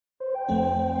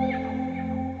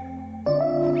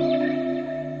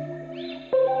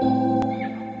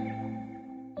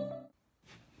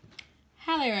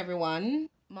everyone.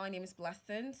 My name is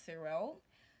Blessing Cyril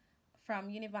from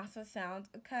Universal Sound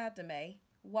Academy.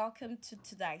 Welcome to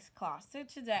today's class. So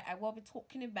today I will be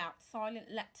talking about silent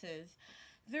letters.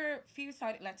 There are a few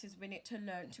silent letters we need to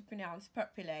learn to pronounce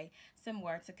properly. Some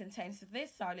words that contain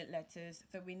these silent letters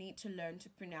that we need to learn to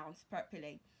pronounce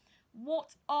properly.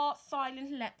 What are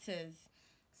silent letters?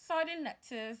 Silent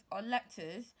letters are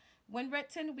letters. When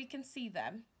written, we can see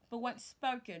them, but when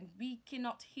spoken, we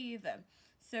cannot hear them.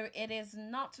 So it is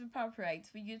not appropriate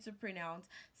for you to pronounce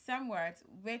some words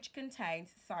which contains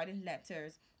silent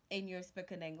letters in your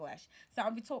spoken English. So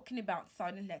I'll be talking about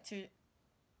silent letter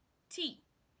T.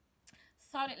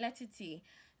 Silent letter T.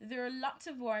 There are lots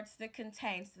of words that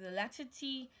contains the letter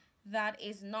T that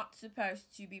is not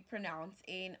supposed to be pronounced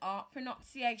in our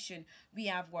pronunciation. We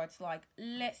have words like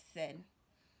listen,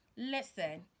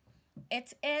 listen.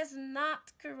 It is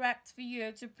not correct for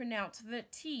you to pronounce the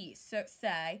T. So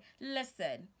say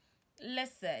listen,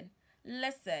 listen,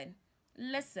 listen,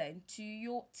 listen to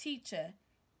your teacher.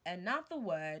 Another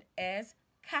word is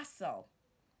castle,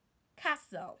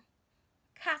 castle,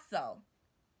 castle.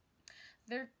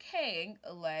 The king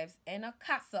lives in a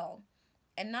castle.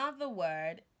 Another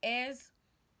word is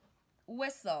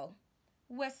whistle,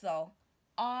 whistle.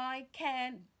 I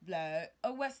can blow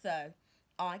a whistle.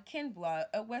 I can blow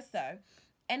a whistle.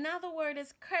 Another word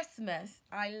is Christmas.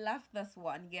 I love this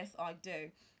one. Yes, I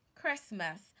do.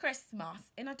 Christmas,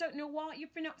 Christmas. And I don't know why you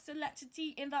pronounce the letter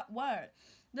T in that word.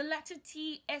 The letter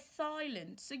T is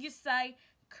silent. So you say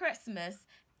Christmas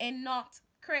and not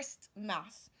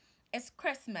Christmas. It's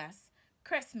Christmas,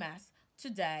 Christmas.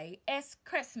 Today is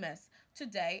Christmas.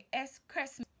 Today is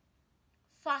Christmas.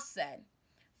 Fasten.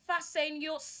 Fasten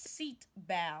your seat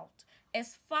belt.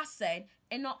 It's fasten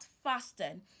and not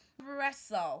fasten.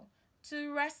 Wrestle.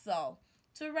 To wrestle.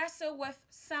 To wrestle with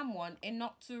someone and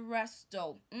not to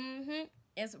wrestle.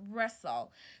 Is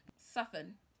wrestle.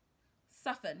 Soften.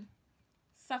 Soften.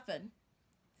 Soften.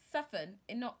 Soften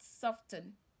and not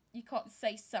soften. You can't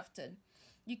say soften.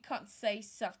 You can't say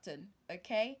soften.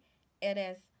 Okay? It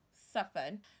is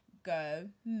soften. Go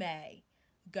may.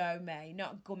 Go may,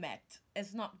 not gourmet.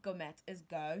 It's not gourmet, it's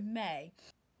go may.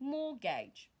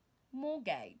 Mortgage,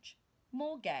 mortgage,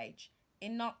 mortgage,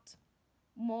 and not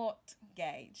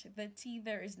mortgage. The T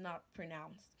there is not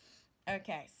pronounced.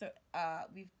 Okay, so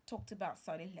we've talked about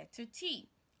silent letter T.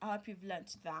 I hope you've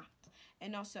learned that.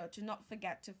 And also, to not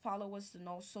forget to follow us on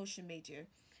all social media.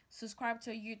 Subscribe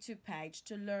to our YouTube page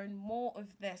to learn more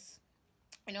of this.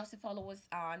 And also follow us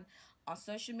on our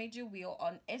social media. We are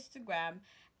on Instagram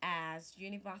as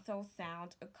Universal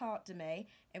Sound Academy,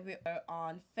 and we are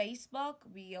on Facebook.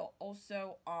 We are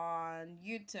also on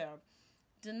YouTube.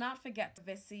 Do not forget to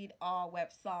visit our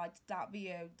website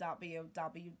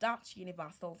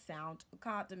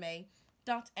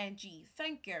www.universalsoundacademy.ng.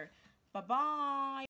 Thank you. Bye bye.